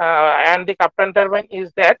and the Kaplan turbine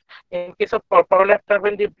is that in case of propeller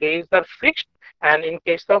turbine, the blades are fixed, and in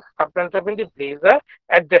case of Kaplan turbine, the blades are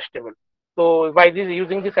adjustable. So by this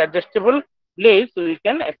using this adjustable blades, we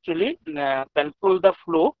can actually control the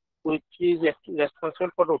flow, which is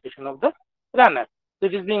responsible for rotation of the runner. So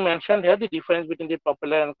it is being mentioned here the difference between the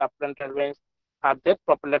propeller and Kaplan turbines are that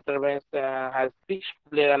propeller turbines has fixed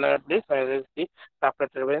blade runner blades, whereas the Kaplan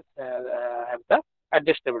turbines have the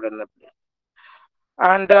adjustable runner blades.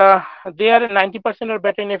 And they are 90% or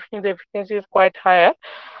better in efficiency. The efficiency is quite higher.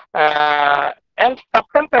 And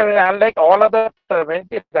Kaplan turbine, unlike all other turbines,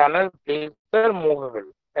 the runner blades are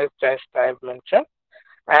movable, as just I have mentioned.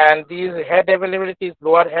 And these head availability is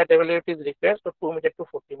lower head availability is required, so 2 meter to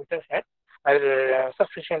 40-meter head are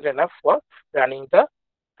sufficient enough for running the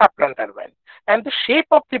Kaplan turbine. And the shape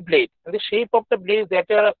of the blade, and the shape of the blades that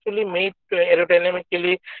are actually made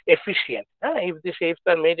aerodynamically efficient. If the shapes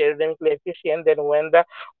are made aerodynamically efficient, then when the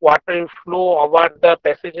water will flow over the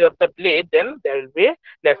passage of the blade, then there will be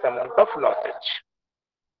less amount of losses.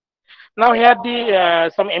 Now here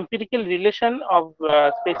the some empirical relation of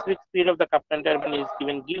specific speed of the Kaplan turbine is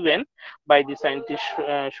given by the scientists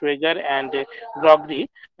Schweger and Grogri.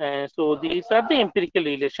 So these are the empirical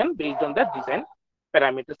relation based on the design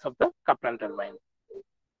parameters of the Kaplan turbine.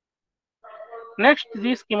 Next,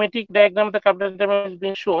 the schematic diagram of the Kaplan turbine is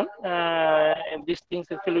being shown. And these things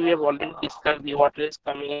actually we have already discussed. The water is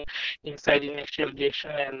coming inside in axial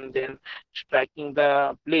direction and then striking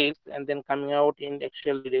the blades and then coming out in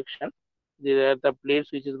axial direction. There are the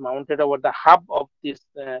blades which is mounted over the hub of this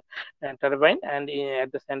turbine, and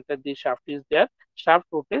at the center the shaft is there. Shaft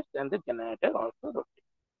rotates and the generator also rotates.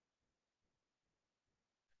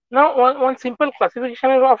 Now, one simple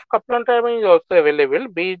classification of Kaplan turbine is also available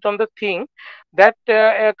based on the thing that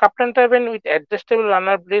a Kaplan turbine with adjustable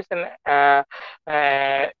runner blades and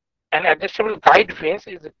an adjustable guide vanes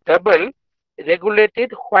is double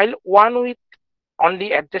regulated, while one with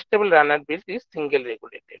only adjustable runner blades is single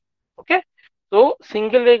regulated. Okay, so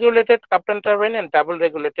single regulated Kaplan turbine and double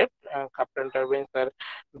regulated Kaplan turbines are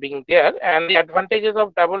being there, and the advantages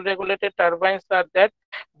of double regulated turbines are that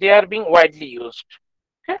they are being widely used.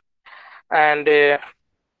 Okay, and it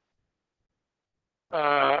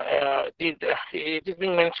is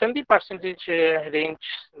being mentioned the percentage range,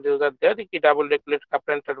 those are there. The double regulated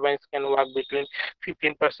Kaplan turbines can work between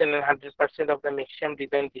 15% and 100% of the maximum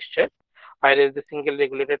design discharge, whereas the single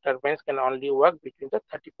regulated turbines can only work between the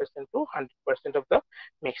 30% to 100% of the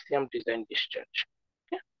maximum design discharge.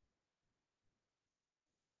 Okay.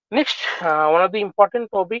 Next, one of the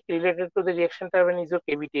important topic related to the reaction turbine is your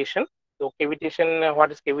cavitation. So cavitation,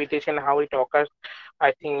 what is cavitation, how it occurs,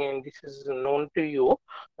 I think this is known to you.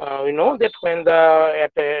 We know that when when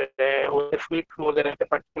the fluid flows at a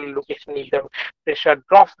particular location, if the pressure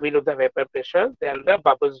drops below the vapor pressure, then the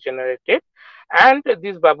bubbles generated, and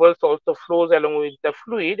these bubbles also flows along with the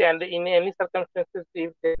fluid. And in any circumstances,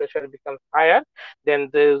 if the pressure becomes higher, then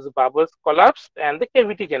those bubbles collapse and the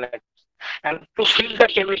cavity generates. And to fill the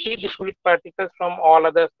cavity, the fluid particles from all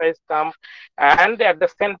other sides come, and at the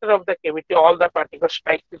center of the cavity, all the particles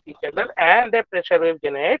strike with each other, and the pressure wave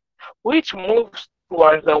generates, which moves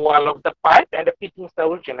towards the wall of the pipe, and the fittings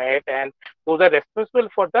will generate, and those are responsible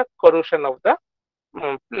for the corrosion of the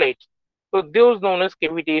plates. So those known as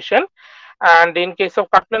cavitation. And in case of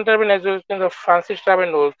Kaplan turbine, as well as the Francis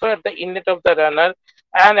turbine, also at the inlet of the runner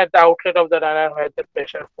and at the outlet of the runner, where the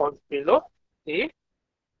pressure falls below the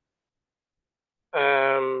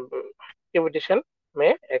um, cavitation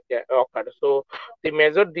may occur. So the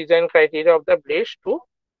major design criteria of the blades to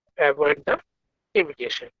avoid the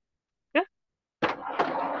cavitation. Okay?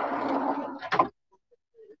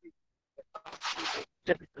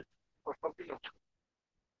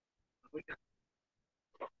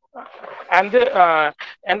 and the uh,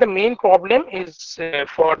 and the main problem is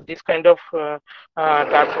for this kind of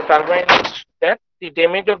turbine is that the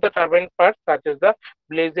damage of the turbine parts such as the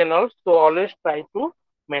blades and all, so always try to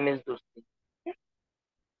manage those things. Okay?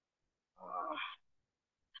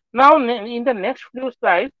 Now in the next few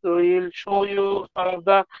slides we will show you some of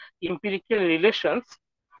the empirical relations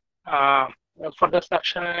uh, for the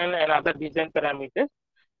suction and other design parameters.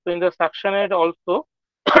 So in the suction head also,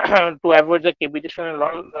 to avoid the cavitation and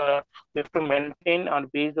all, we have to maintain, or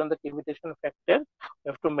based on the cavitation factor, we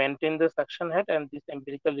have to maintain the suction head, and this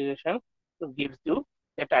empirical relation gives you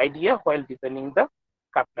that idea while designing the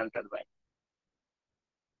Kaplan turbine.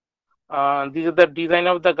 These are the design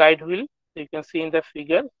of the guide wheel. You can see in the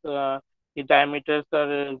figure, the diameters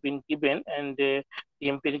are been given, and the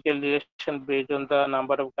empirical relation based on the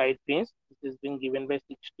number of guide pins. This is being given by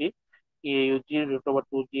 60 AUG root over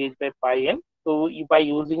 2GH by pi n. So by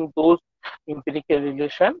using those empirical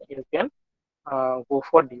relation, you can go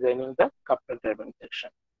for designing the Kaplan turbine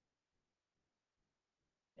section.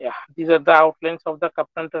 Yeah, these are the outlines of the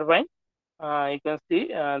Kaplan turbine. You can see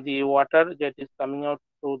the water that is coming out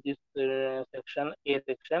through this section, A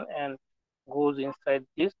section, and goes inside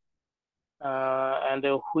this. And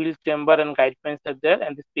the wheel chamber and guide pins are there,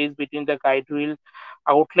 and the space between the guide wheel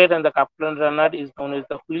outlet and the Kaplan runner is known as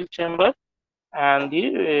the wheel chamber, and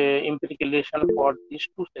the empirical relation for these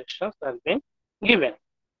two sections has been given.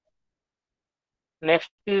 Next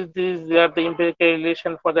is this, they are the empirical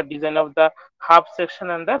relation for the design of the hub section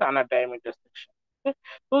and the runner diameter section. Okay.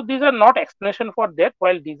 So these are not explanation for that.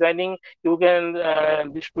 While designing, you can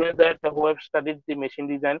the students that who have studied the machine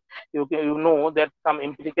design, you know that some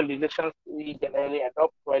empirical relations we generally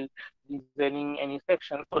adopt while designing any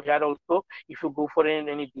section. So here also, if you go for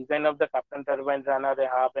any design of the Kaplan turbine, runner, a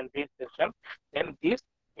hub, and base section, then these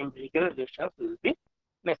empirical relations will be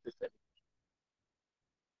necessary.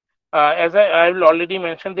 As I will already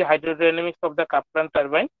mentioned, the hydrodynamics of the Kaplan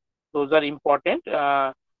turbine, those are important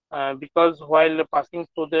because while passing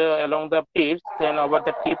through the along the plates, then over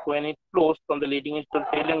the tip when it flows from the leading edge to the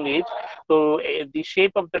trailing edge, so the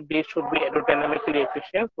shape of the blade should be aerodynamically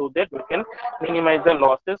efficient so that we can minimize the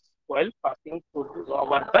losses while passing through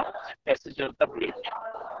over the passage of the blade.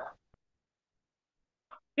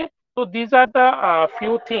 Okay, so these are the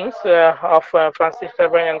few things of Francis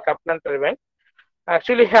turbine and Kaplan turbine.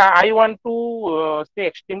 Actually, I want to say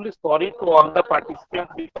extremely sorry to all the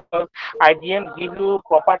participants because I didn't give you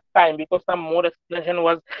proper time because some more explanation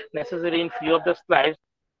was necessary in few of the slides.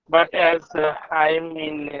 But as I am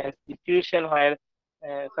in a situation where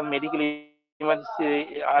some medical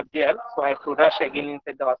emergency are there, so I have to rush again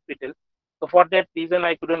inside the hospital. So for that reason,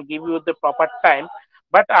 I couldn't give you the proper time.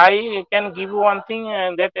 But I can give you one thing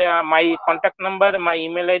that my contact number, my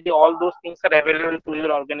email ID, all those things are available to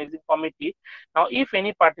your organizing committee. Now, if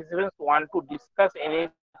any participants want to discuss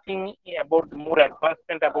anything about more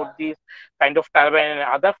advancement about this kind of turbine and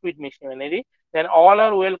other fluid machinery, then all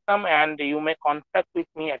are welcome, and you may contact with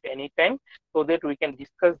me at any time so that we can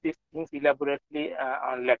discuss these things elaborately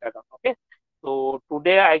on later on. Okay. So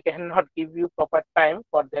today I cannot give you proper time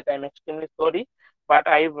for that. I'm extremely sorry, but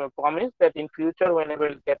I promise that in future whenever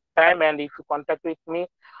I get time and if you contact with me,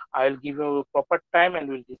 I'll give you proper time and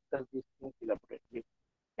we'll discuss these things elaborately.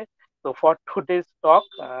 Okay. So for today's talk,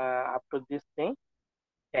 after this thing,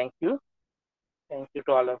 thank you. Thank you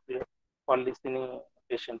to all of you for listening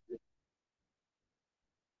patiently.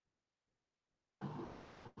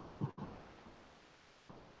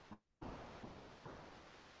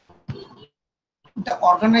 The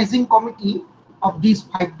organizing committee of this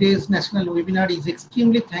 5 days national webinar is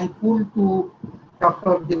extremely thankful to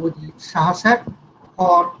Dr. Devojit Shah sir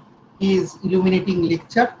for his illuminating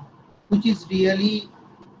lecture, which is really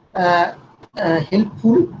uh,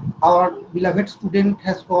 helpful. Our beloved student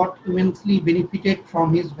has got immensely benefited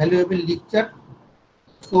from his valuable lecture.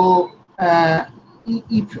 So,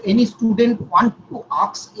 if any student want to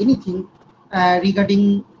ask anything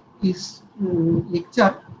regarding his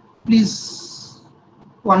lecture, please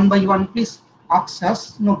one by one, please ask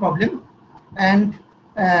us, no problem. And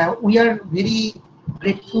we are very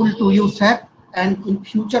grateful to you, sir. And in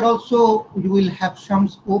future also, we will have some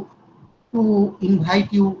scope to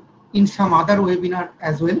invite you in some other webinar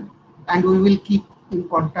as well. And we will keep in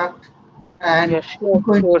contact and Yeah, sure,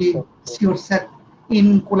 sure, frequently, sir. Sure. sure, sir,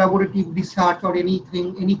 in collaborative research or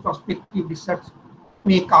anything, any prospective research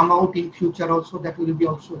may come out in future also, that will be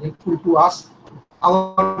also helpful to us.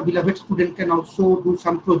 Our beloved student can also do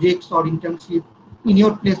some projects or internship in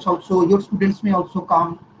your place also. Your students may also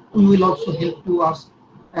come. We will also help to us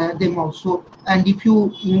them also. And if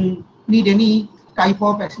you need any type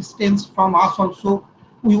of assistance from us also,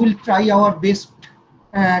 we will try our best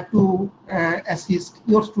to assist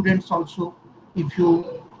your students also. If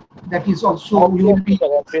you, that is also, we will Obviously, be,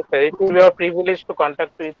 sir, obviously. It will be our privilege to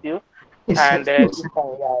contact with you. yes, sir, And sure, if, sir.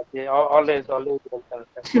 yeah, always, always welcome,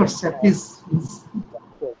 sir. Sure, sir, Uh, please, please.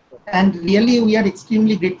 sure, sure. And really, we are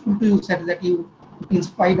extremely grateful to you, sir, that you, in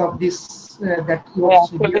spite of this, that your Yeah,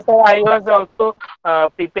 actually, severe. sir, I was also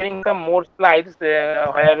preparing some more slides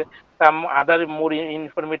where some other more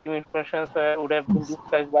informative information would have been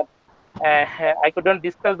discussed, but I couldn't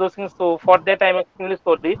discuss those things. So for that, I'm extremely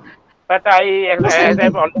sorry. But No, sir, as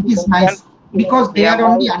I've it already is mentioned, nice because they yeah, are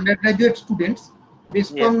my only undergraduate students.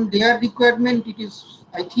 Based yes, on their requirement, it is,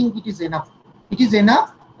 I think it is enough. It is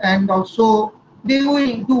enough, and also they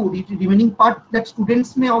will do the remaining part that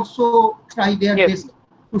students may also try their yes, best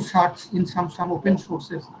to search in some open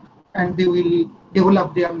sources, and they will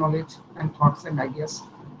develop their knowledge and thoughts and ideas.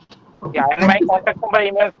 Okay, yeah, and thank my you. contact number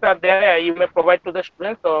emails are there. You may provide to the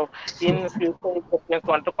students. So Sure, in sir. future, if the students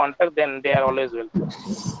want to contact, then they are always welcome.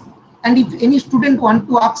 And if any student want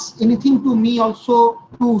to ask anything to me also,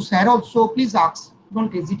 to Sir also, please ask.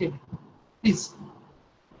 Don't hesitate. Please.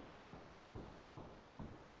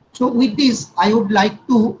 So with this, I would like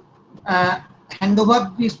to hand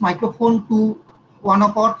over this microphone to one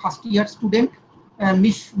of our first year student,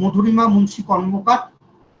 Miss Madhurima Munshi Karmakar,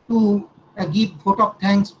 to give vote of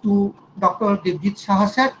thanks to Dr. Devjit Saha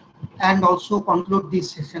sir and also conclude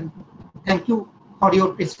this session. Thank you for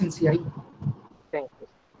your patience hearing. Thank you.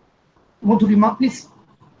 Madhurima, please.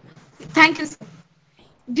 Thank you, sir.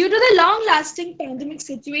 Due to the long lasting pandemic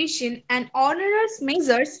situation and onerous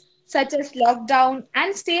measures such as lockdown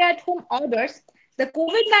and stay at home orders, the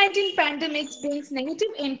COVID 19 pandemic brings negative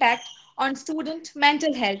impact on student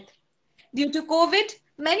mental health. Due to COVID,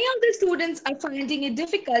 many of the students are finding it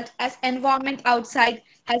difficult as environment outside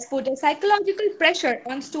has put a psychological pressure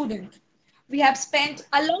on students. We have spent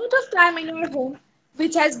a lot of time in our home,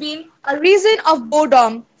 which has been a reason of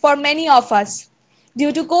boredom for many of us.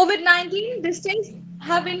 Due to COVID 19, distance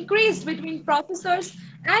have increased between professors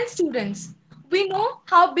and students. We know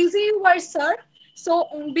how busy you are, sir. So,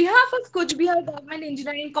 on behalf of Kuch Bihar Government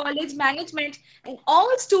Engineering College Management and all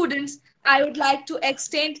students, I would like to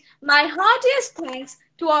extend my heartiest thanks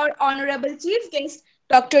to our Honorable Chief Guest,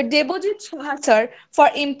 Dr. Debojit Shah, sir, for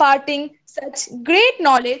imparting such great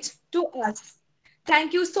knowledge to us.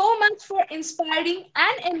 Thank you so much for inspiring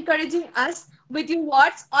and encouraging us with your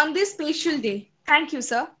words on this special day. Thank you,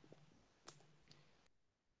 sir.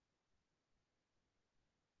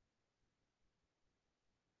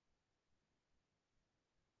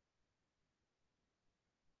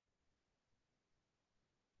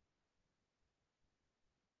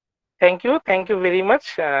 Thank you very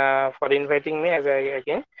much for inviting me as I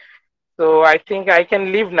again. So I think I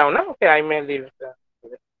can leave now, no? Okay, I may leave.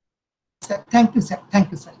 Sir, thank you, sir.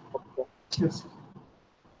 Thank you, sir. Okay. Cheers.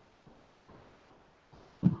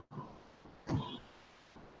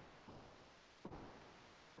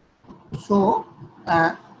 So,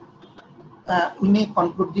 uh, we may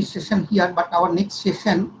conclude this session here, but our next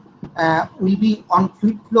session will be on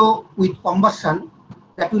fluid flow with combustion,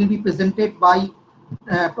 that will be presented by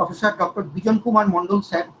Professor Dr. Bijan Kumar Mondol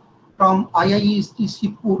sir from IIST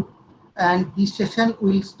Shibpur, and this session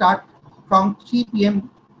will start from 3 p.m.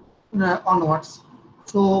 Onwards.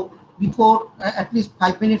 So before, at least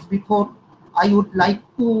 5 minutes before, I would like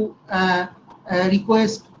to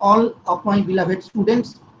request all of my beloved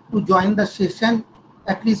students to join the session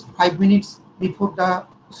at least 5 minutes before the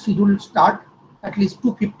schedule start, at least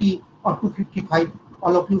 250 or 255.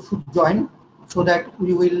 All of you should join so that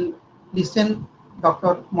we will listen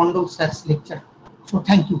Dr. Mondol sir's lecture. So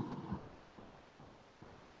thank you.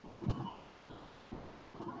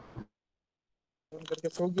 करके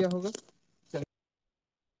सो गया होगा